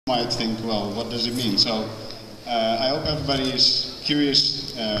might think, well, what does it mean? So I hope everybody is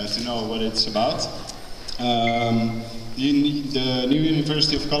curious to know what it's about. The new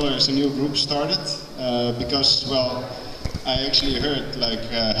University of Color is a new group started because, well, I actually heard like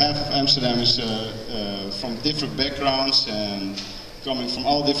half of Amsterdam is from different backgrounds and coming from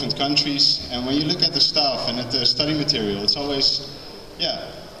all different countries. And when you look at the stuff and at the study material, it's always,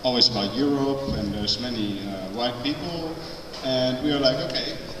 always about Europe, and there's many white people. And we are like,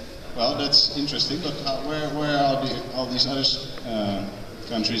 okay, well, that's interesting, but where are all these other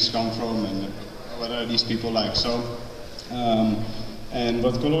countries come from, and what are these people like? So, and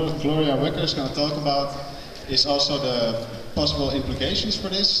what Gloria Wekker is going to talk about is also the possible implications for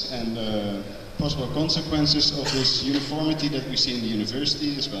this and possible consequences of this uniformity that we see in the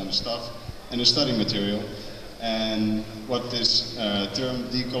university as well as stuff and the study material, and what this term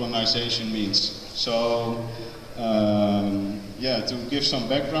decolonization means. So, to give some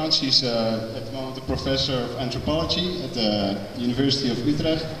background, she's at the moment a professor of anthropology at the University of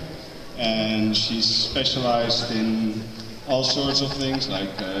Utrecht, and she's specialized in all sorts of things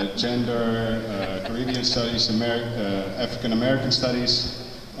like gender, Caribbean studies, African American studies,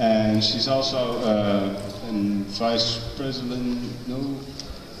 and she's also vice president,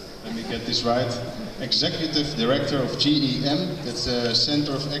 let me get this right, executive director of GEM, that's a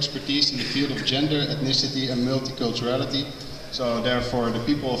center of expertise in the field of gender, ethnicity and multiculturality. So therefore the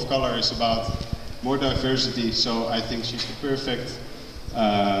people of color is about more diversity, so I think she's the perfect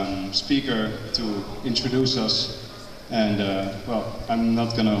speaker to introduce us. And well, I'm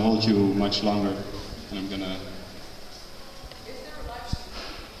not going to hold you much longer, and I'm going to...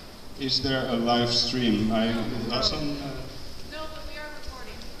 Is there a live stream? I lost some... No, but we are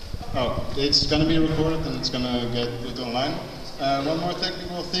recording. Okay. Oh, it's going to be recorded and it's going to get put online. One more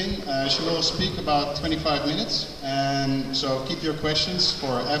technical thing, she will speak about 25 minutes, and so keep your questions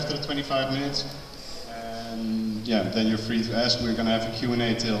for after the 25 minutes. And yeah, then you're free to ask. We're going to have a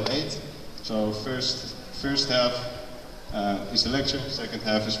Q&A till 8. So first half is the lecture, second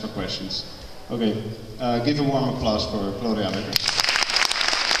half is for questions. Okay, give a warm applause for Gloria Wekker.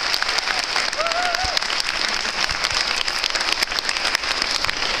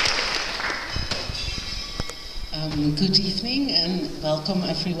 Good evening and welcome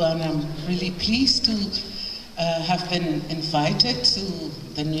everyone. I'm really pleased to have been invited to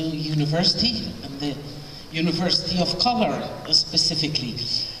the new university, the University of Color specifically.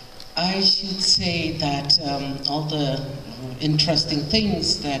 I should say that all the interesting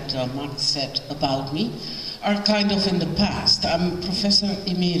things that Max said about me are kind of in the past. I'm Professor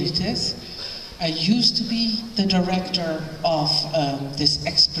Emeritus. I used to be the director of this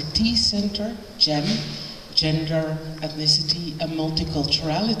expertise center, GEM, Gender, Ethnicity and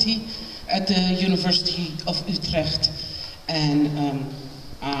Multiculturality at the University of Utrecht, and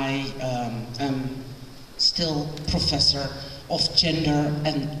I am still professor of gender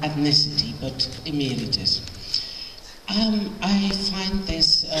and ethnicity, but emeritus. I find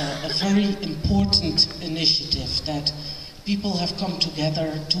this a very important initiative that people have come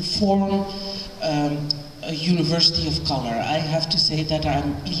together to form a University of Color. I have to say that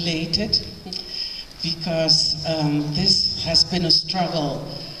I'm elated, because this has been a struggle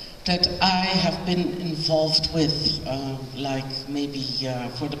that I have been involved with like maybe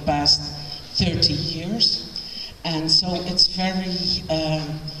for the past 30 years. And so it's very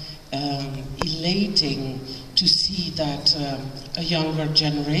elating to see that a younger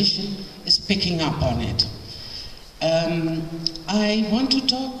generation is picking up on it. I want to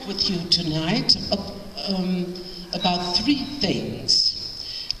talk with you tonight about 3 things.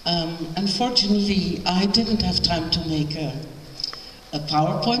 Unfortunately, I didn't have time to make a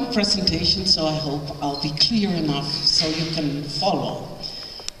PowerPoint presentation, so I hope I'll be clear enough so you can follow.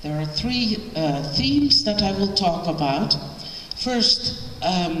 There are 3 themes that I will talk about. First,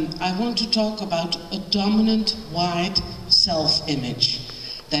 I want to talk about a dominant white self-image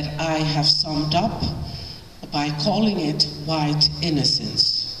that I have summed up by calling it white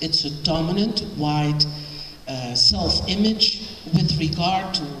innocence. It's a dominant white self-image with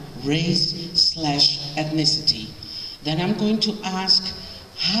regard to race/ethnicity. Then I'm going to ask,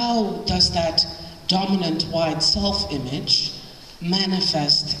 how does that dominant white self-image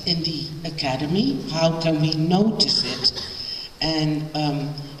manifest in the academy? How can we notice it? And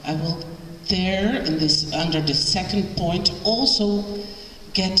I will under the second point, also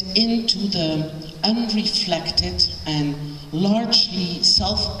get into the unreflected and largely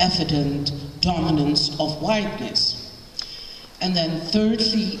self-evident dominance of whiteness. And then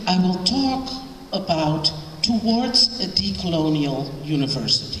thirdly, I will talk about towards a decolonial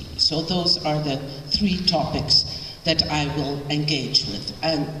university. So those are the 3 topics that I will engage with.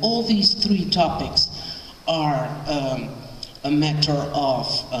 And all these three topics are a matter of,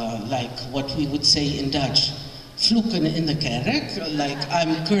 like what we would say in Dutch, vloeken in de kerk, like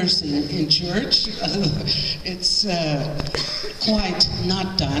I'm cursing in church. It's quite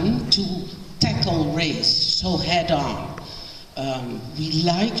not done to tackle race so head on. We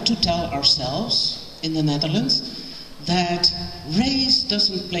like to tell ourselves in the Netherlands that race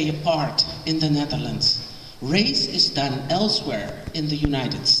doesn't play a part in the Netherlands. Race is done elsewhere, in the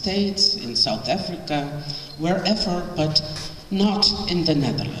United States, in South Africa, wherever, but not in the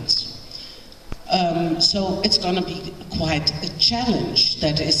Netherlands. So it's going to be quite a challenge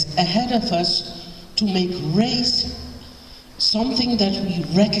that is ahead of us to make race something that we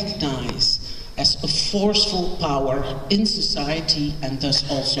recognize as a forceful power in society and thus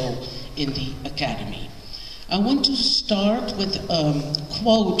also in the academy. I want to start with a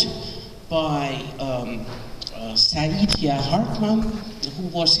quote by Saidia Hartman, who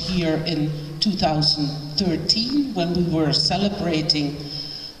was here in 2013 when we were celebrating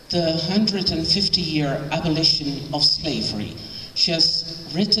the 150-year abolition of slavery. She has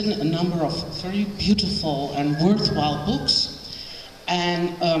written a number of very beautiful and worthwhile books,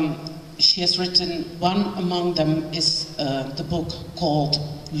 and she has written, one among them is the book called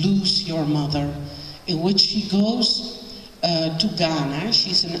Lose Your Mother, in which she goes to Ghana.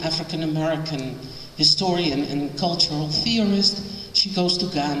 She's an African-American historian and cultural theorist. She goes to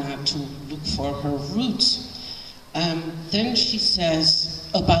Ghana to look for her roots. Then she says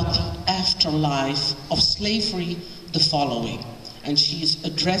about the afterlife of slavery the following, and she is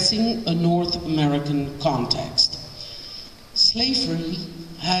addressing a North American context. Slavery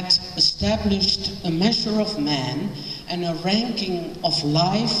had established a measure of man and a ranking of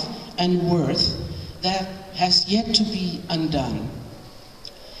life and worth that has yet to be undone.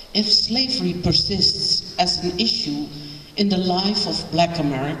 If slavery persists as an issue in the life of Black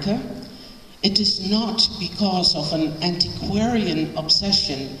America, it is not because of an antiquarian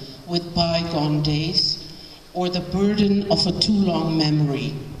obsession with bygone days or the burden of a too long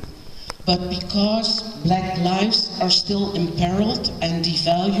memory, but because Black lives are still imperiled and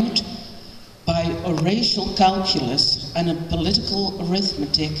devalued by a racial calculus and a political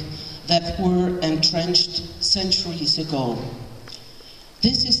arithmetic that were entrenched centuries ago.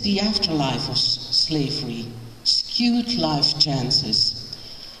 This is the afterlife of slavery: skewed life chances,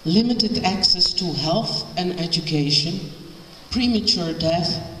 limited access to health and education, premature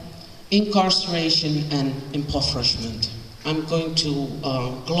death, incarceration and impoverishment. I'm going to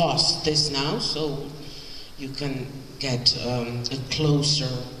gloss this now so you can get a closer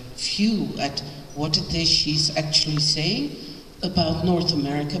view at what it is she's actually saying about North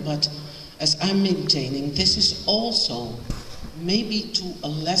America, but as I'm maintaining, this is also, maybe to a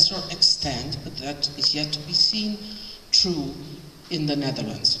lesser extent, but that is yet to be seen, true in the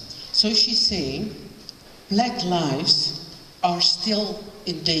Netherlands. So she's saying Black lives are still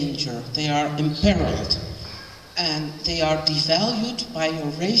in danger, they are imperiled, and they are devalued by a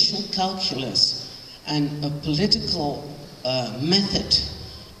racial calculus and a political method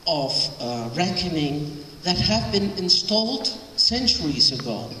of reckoning that have been installed centuries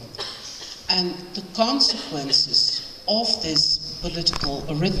ago. And the consequences of this political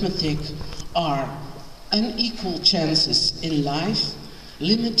arithmetic are unequal chances in life,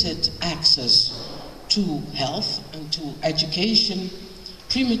 limited access to health and to education,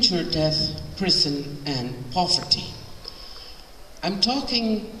 premature death, prison, and poverty. I'm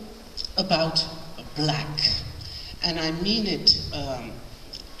talking about Black, and I mean it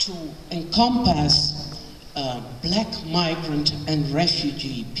to encompass Black migrant and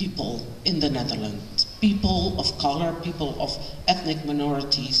refugee people in the Netherlands, people of color, people of ethnic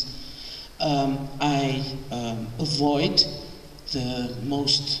minorities. I avoid the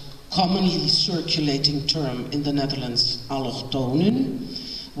most commonly circulating term in the Netherlands, allochtonen,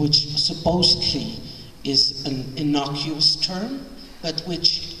 which supposedly is an innocuous term, but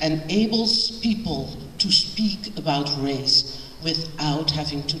which enables people to speak about race without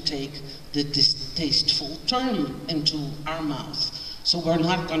having to take the distasteful term into our mouth. So we're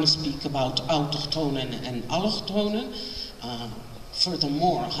not going to speak about autochtonen and allochtonen.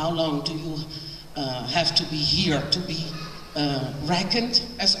 Furthermore, how long do you have to be here to be reckoned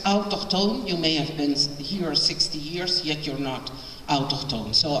as autochtone? You may have been here 60 years, yet you're not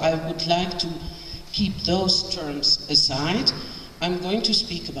autochtone. So I would like to keep those terms aside. I'm going to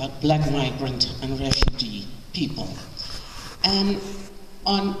speak about Black migrant and refugee people. And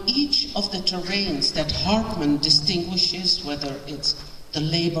on each of the terrains that Hartman distinguishes, whether it's the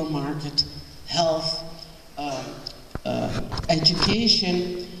labor market, health,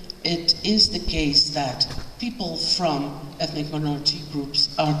 education, it is the case that people from ethnic minority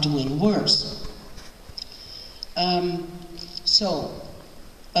groups are doing worse. I'm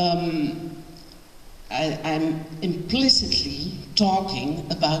implicitly talking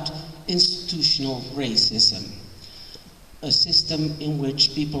about institutional racism, a system in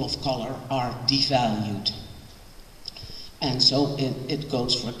which people of color are devalued. And so it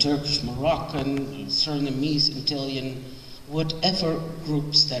goes for Turkish, Moroccan, Surinamese, Italian, whatever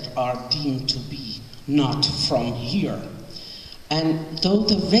groups that are deemed to be not from here. And though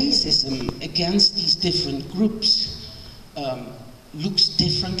the racism against these different groups looks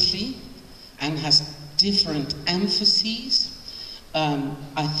differently and has different emphases,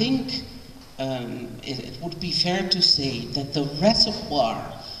 I think it would be fair to say that the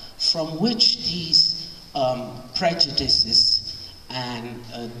reservoir from which these prejudices and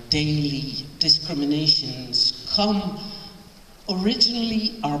daily discriminations come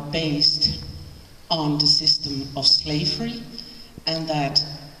originally are based on the system of slavery, and that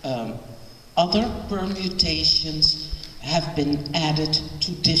other permutations have been added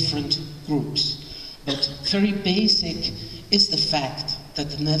to different groups. But very basic is the fact that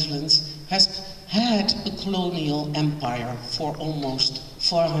the Netherlands has had a colonial empire for almost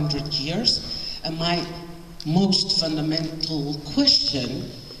 400 years, and my most fundamental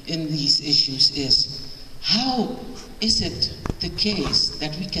question in these issues is, how is it the case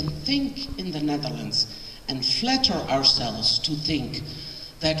that we can think in the Netherlands and flatter ourselves to think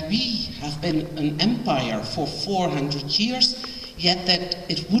that we have been an empire for 400 years, yet that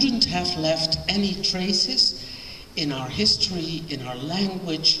it wouldn't have left any traces in our history, in our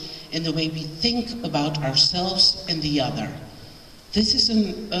language, in the way we think about ourselves and the other? This is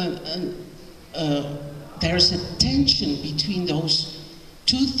there's a tension between those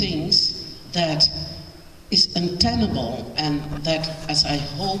two things that is untenable, and that, as I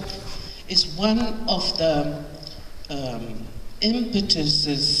hope, is one of the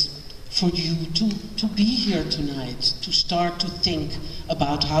impetuses for you to be here tonight, to start to think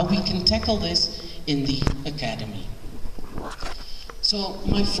about how we can tackle this in the academy. So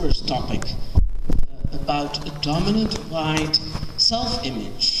my first topic, about a dominant white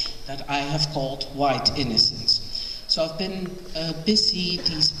self-image that I have called white innocence. So I've been busy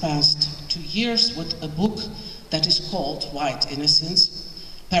these past 2 years with a book that is called White Innocence,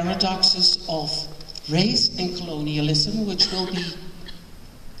 Paradoxes of Race and Colonialism, which will be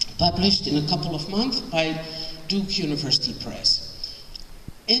published in a couple of months by Duke University Press.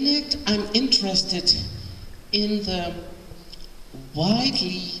 In it, I'm interested in the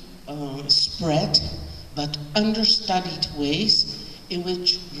widely spread but understudied ways in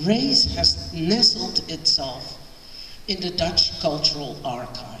which race has nestled itself in the Dutch Cultural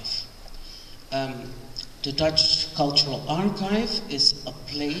Archive. The Dutch Cultural Archive is a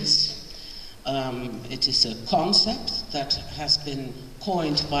place, it is a concept that has been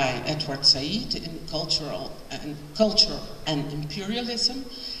coined by Edward Said in Culture and Imperialism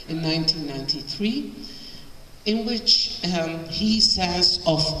in 1993, in which he says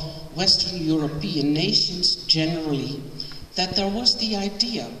of Western European nations generally that there was the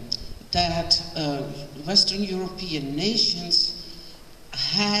idea that Western European nations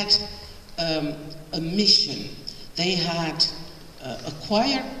had a mission. They had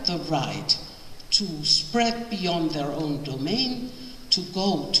acquired the right to spread beyond their own domain, to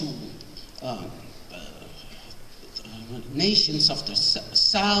go to nations of the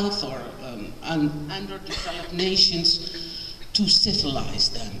south or underdeveloped nations to civilize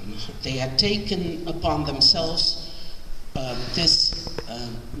them. They had taken upon themselves this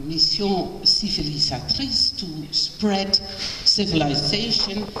mission civilisatrice to spread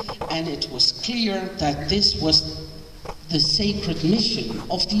civilization, and it was clear that this was the sacred mission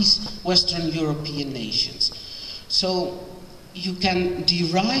of these Western European nations. So you can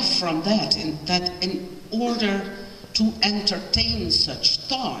derive from that in order to entertain such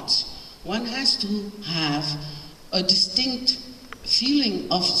thoughts, one has to have a distinct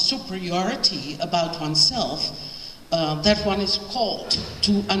feeling of superiority about oneself, that one is called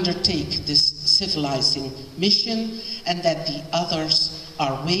to undertake this civilizing mission, and that the others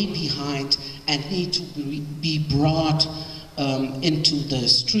are way behind and need to be brought into the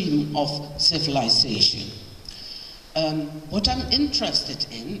stream of civilization. What I'm interested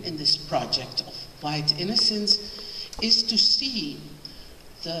in this project of White Innocence is to see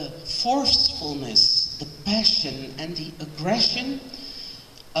the forcefulness, the passion, and the aggression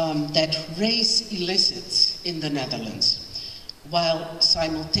that race elicits in the Netherlands, while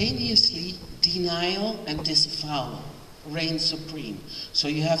simultaneously denial and disavowal reign supreme. So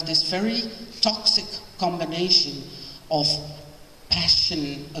you have this very toxic combination of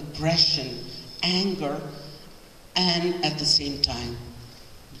passion, aggression, anger, and at the same time,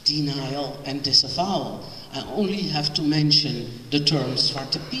 denial and disavowal. I only have to mention the term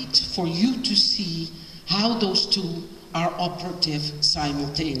Zwarte Piet for you to see how those two are operative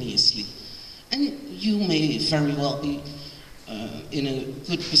simultaneously. And you may very well be in a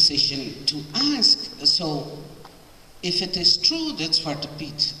good position to ask, so if it is true that Zwarte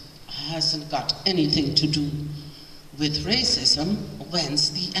Piet hasn't got anything to do with racism, whence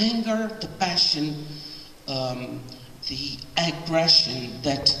the anger, the passion, the aggression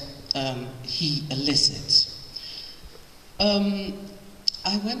that he elicits. I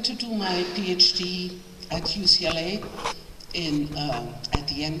went to do my PhD at UCLA at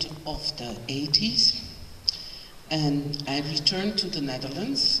the end of the 80s, and I returned to the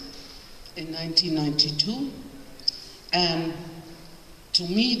Netherlands in 1992, and to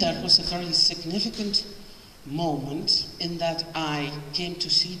me that was a very significant moment in that I came to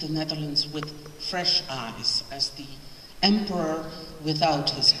see the Netherlands with fresh eyes. As the emperor without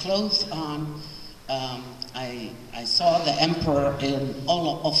his clothes on, I saw the emperor in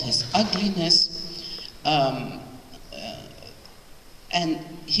all of his ugliness, and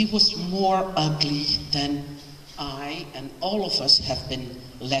he was more ugly than I and all of us have been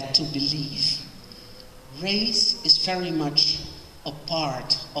led to believe. Race is very much a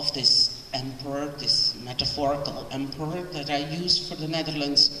part of this emperor, this metaphorical emperor that I use for the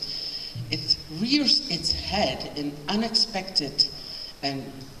Netherlands. It rears its head in unexpected and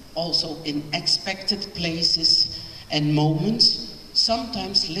also in expected places and moments,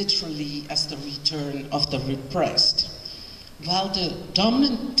 sometimes literally as the return of the repressed, while the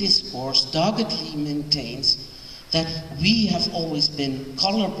dominant discourse doggedly maintains that we have always been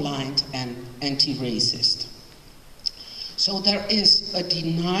colorblind and anti-racist. So there is a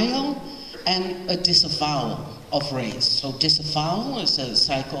denial and a disavowal of race. So disavowal is a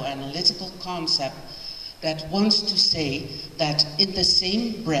psychoanalytical concept that wants to say that in the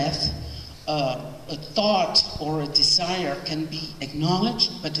same breath, a thought or a desire can be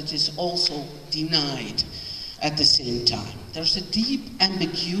acknowledged, but it is also denied at the same time. There's a deep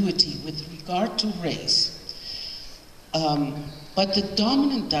ambiguity with regard to race. But the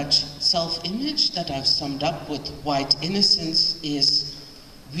dominant Dutch self-image that I've summed up with white innocence is,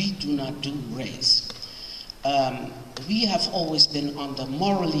 we do not do race. We have always been on the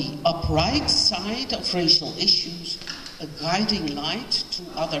morally upright side of racial issues, a guiding light to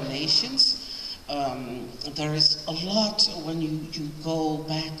other nations. There is a lot when you go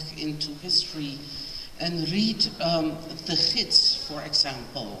back into history and read the Gids, for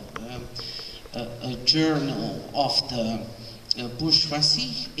example, a journal of the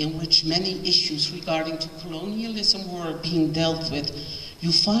bourgeoisie in which many issues regarding to colonialism were being dealt with.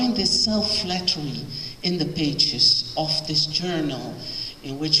 You find this self-flattery in the pages of this journal,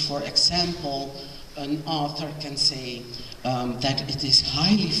 in which, for example, an author can say that it is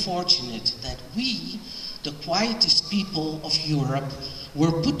highly fortunate that we, the quietest people of Europe,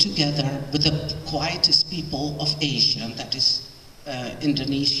 were put together with the quietest people of Asia, and that is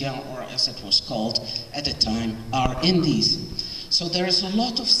Indonesia, or as it was called at the time, our Indies. So there is a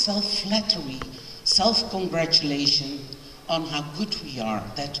lot of self-flattery, self-congratulation on how good we are,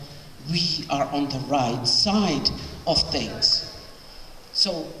 that we are on the right side of things.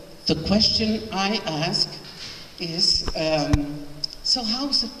 So the question I ask is, so how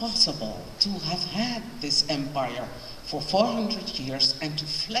is it possible to have had this empire for 400 years and to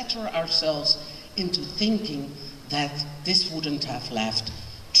flatter ourselves into thinking that this wouldn't have left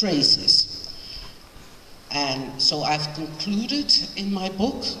traces? And so I've concluded in my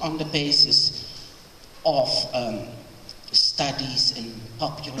book on the basis of studies in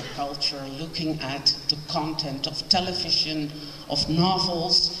popular culture, looking at the content of television, of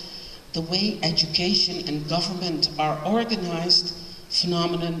novels, the way education and government are organized,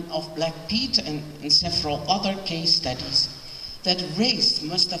 phenomenon of Black Pete and several other case studies, that race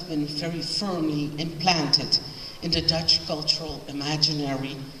must have been very firmly implanted in the Dutch cultural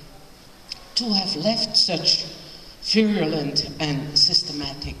imaginary to have left such virulent and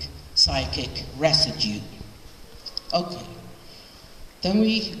systematic psychic residue. Okay, then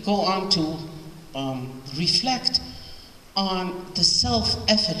we go on to reflect on the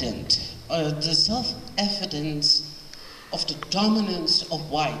self-evidence of the dominance of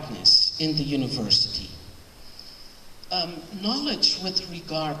whiteness in the university. Knowledge with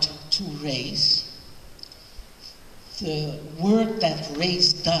regard to race, the work that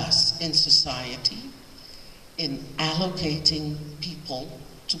race does in society, in allocating people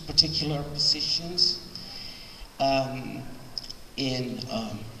to particular positions, in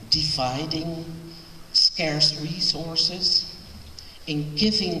dividing scarce resources, in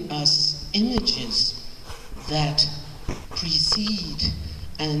giving us images that precede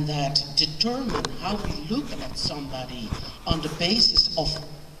and that determine how we look at somebody on the basis of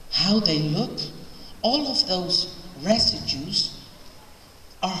how they look, all of those residues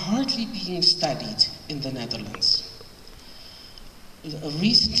are hardly being studied in the Netherlands.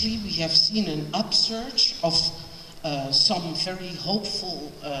 Recently we have seen an upsurge of some very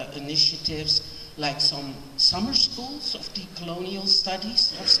hopeful initiatives, like some summer schools of decolonial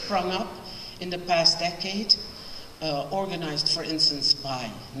studies have sprung up in the past decade, organized, for instance,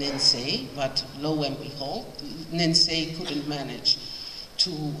 by NINSE, but lo and behold, NINSE couldn't manage to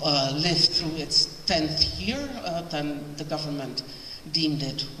live through its 10th year. Then the government deemed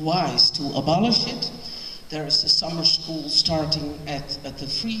it wise to abolish it. There is a summer school starting at the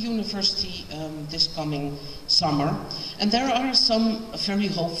Free University this coming summer. And there are some very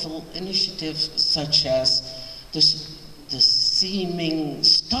hopeful initiatives, such as the seeming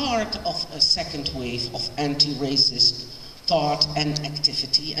start of a second wave of anti-racist thought and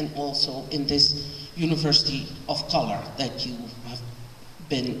activity, and also in this University of Color that you have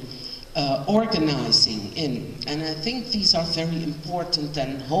been organizing in. And I think these are very important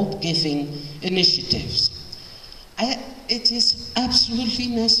and hope-giving initiatives. It is absolutely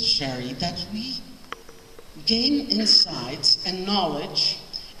necessary that we gain insights and knowledge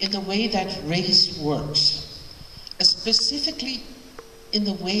in the way that race works, specifically in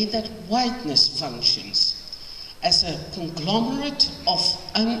the way that whiteness functions as a conglomerate of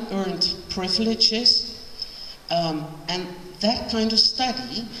unearned privileges, and that kind of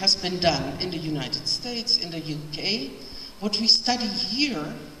study has been done in the United States, in the UK. What we study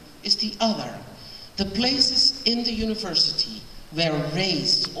here is the other. The places in the university where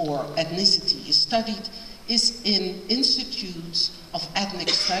race or ethnicity is studied is in institutes of ethnic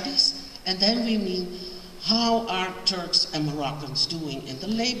studies, and then we mean how are Turks and Moroccans doing in the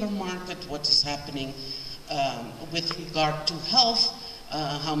labor market, what is happening with regard to health,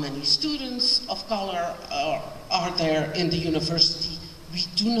 how many students of color are there in the university. We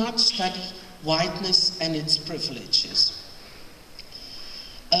do not study whiteness and its privileges.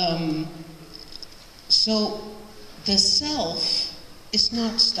 So the self is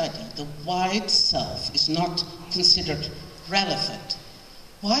not studied. The white self is not considered relevant.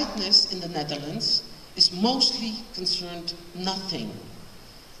 Whiteness in the Netherlands is mostly concerned nothing.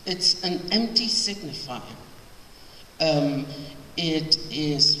 It's an empty signifier. It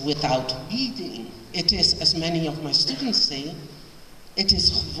is without meaning. It is, as many of my students say, it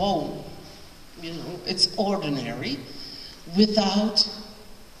is gewoon. You know, it's ordinary, without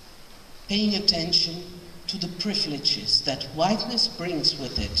paying attention to the privileges that whiteness brings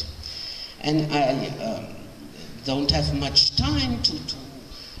with it. And I don't have much time to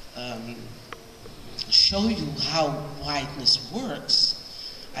show you how whiteness works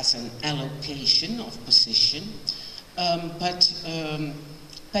as an allocation of position, but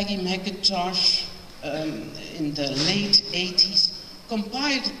Peggy McIntosh in the late 80s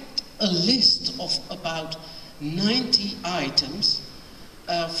compiled a list of about 90 items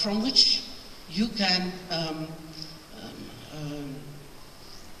from which you can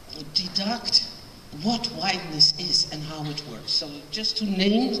deduct what whiteness is and how it works. So just to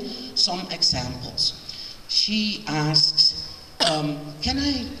name some examples. She asks, can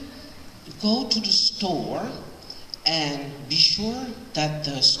I go to the store and be sure that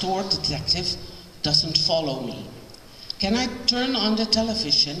the store detective doesn't follow me? Can I turn on the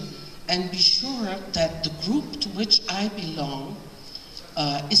television and be sure that the group to which I belong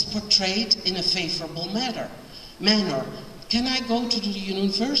is portrayed in a favorable manner? Can I go to the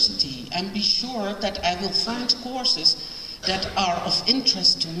university and be sure that I will find courses that are of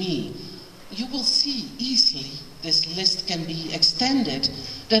interest to me? You will see easily, this list can be extended,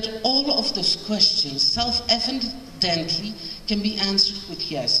 that all of those questions self-evidently can be answered with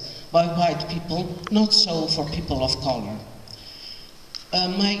yes by white people, not so for people of color.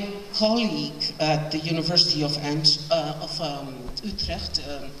 My colleague at the University of Utrecht,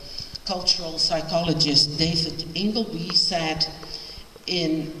 cultural psychologist David Ingleby, said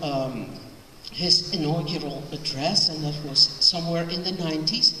in his inaugural address, and that was somewhere in the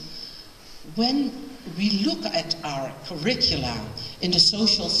 90s, when we look at our curricula in the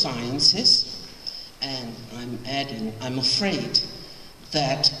social sciences, and I'm adding, I'm afraid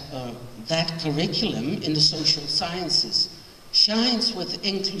that that curriculum in the social sciences shines with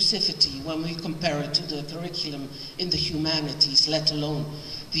inclusivity when we compare it to the curriculum in the humanities, let alone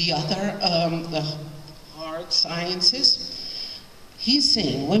the other the hard sciences. He's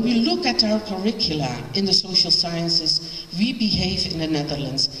saying, when we look at our curricula in the social sciences, we behave in the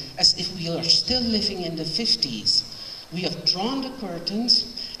Netherlands as if we are still living in the 50s. We have drawn the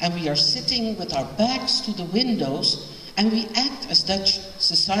curtains and we are sitting with our backs to the windows, and we act as Dutch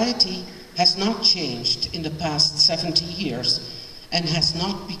society has not changed in the past 70 years and has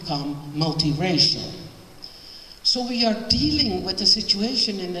not become multiracial. So we are dealing with a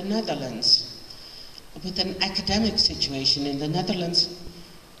situation in the Netherlands, with an academic situation in the Netherlands,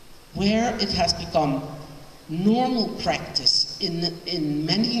 where it has become normal practice in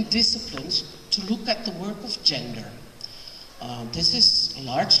many disciplines to look at the work of gender. This is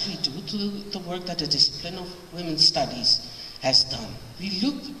largely due to the work that the discipline of women's studies has done. We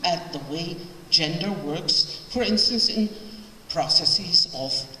look at the way gender works, for instance, in processes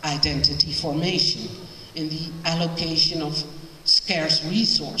of identity formation, in the allocation of scarce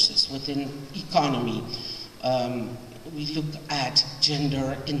resources within economy. We look at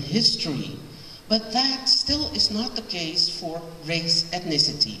gender in history, but that still is not the case for race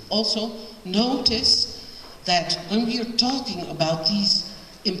ethnicity. Also, notice that when we are talking about these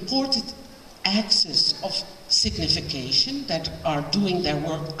important axes of signification that are doing their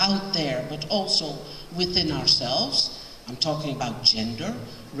work out there, but also within ourselves, I'm talking about gender,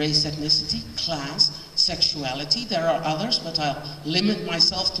 race, ethnicity, class, sexuality. There are others, but I'll limit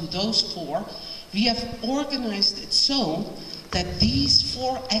myself to those four. We have organized it so that these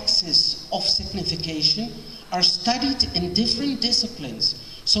four axes of signification are studied in different disciplines,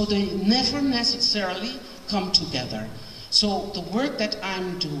 so they never necessarily come together. So the work that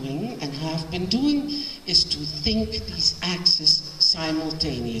I'm doing and have been doing is to think these axes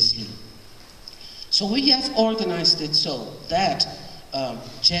simultaneously. So we have organized it so that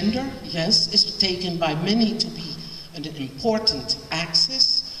gender, yes, is taken by many to be an important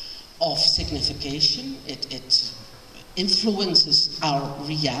axis of signification. It influences our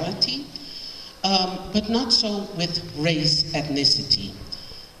reality, but not so with race ethnicity.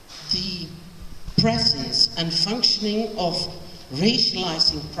 The presence and functioning of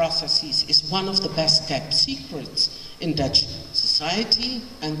racializing processes is one of the best kept secrets in Dutch society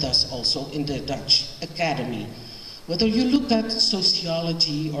and thus also in the Dutch Academy. Whether you look at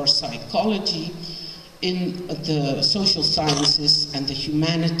sociology or psychology, in the social sciences and the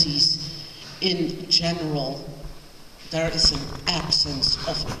humanities in general, there is an absence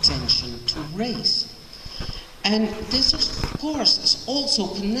of attention to race. And this, of course, is also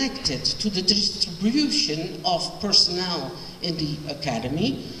connected to the distribution of personnel in the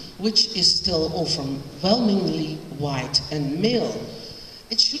academy, which is still overwhelmingly white and male.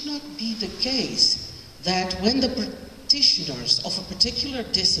 It should not be the case that when the practitioners of a particular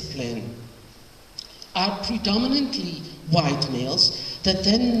discipline are predominantly white males, that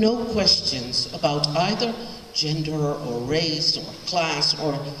then no questions about either gender or race or class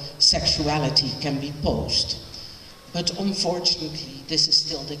or sexuality can be posed. But unfortunately, this is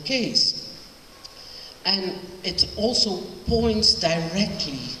still the case. And it also points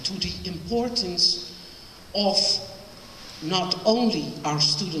directly to the importance of not only our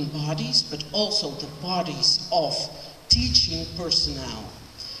student bodies, but also the bodies of teaching personnel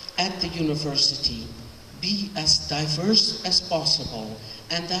at the university be as diverse as possible.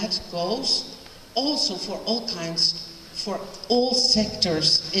 And that goes also for all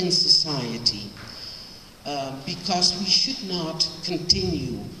sectors in society. Because we should not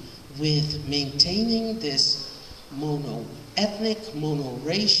continue with maintaining this mono-ethnic,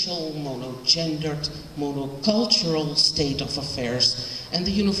 mono-racial, mono-gendered, monocultural state of affairs. And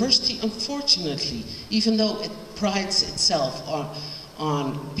the university, unfortunately, even though it prides itself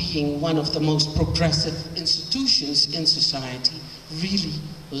on being one of the most progressive institutions in society, really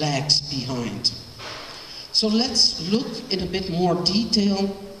lags behind. So let's look in a bit more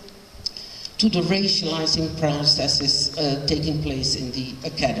detail to the racializing processes taking place in the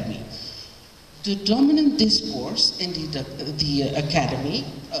academy. The dominant discourse in the academy,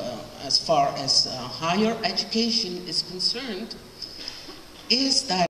 as far as higher education is concerned, is that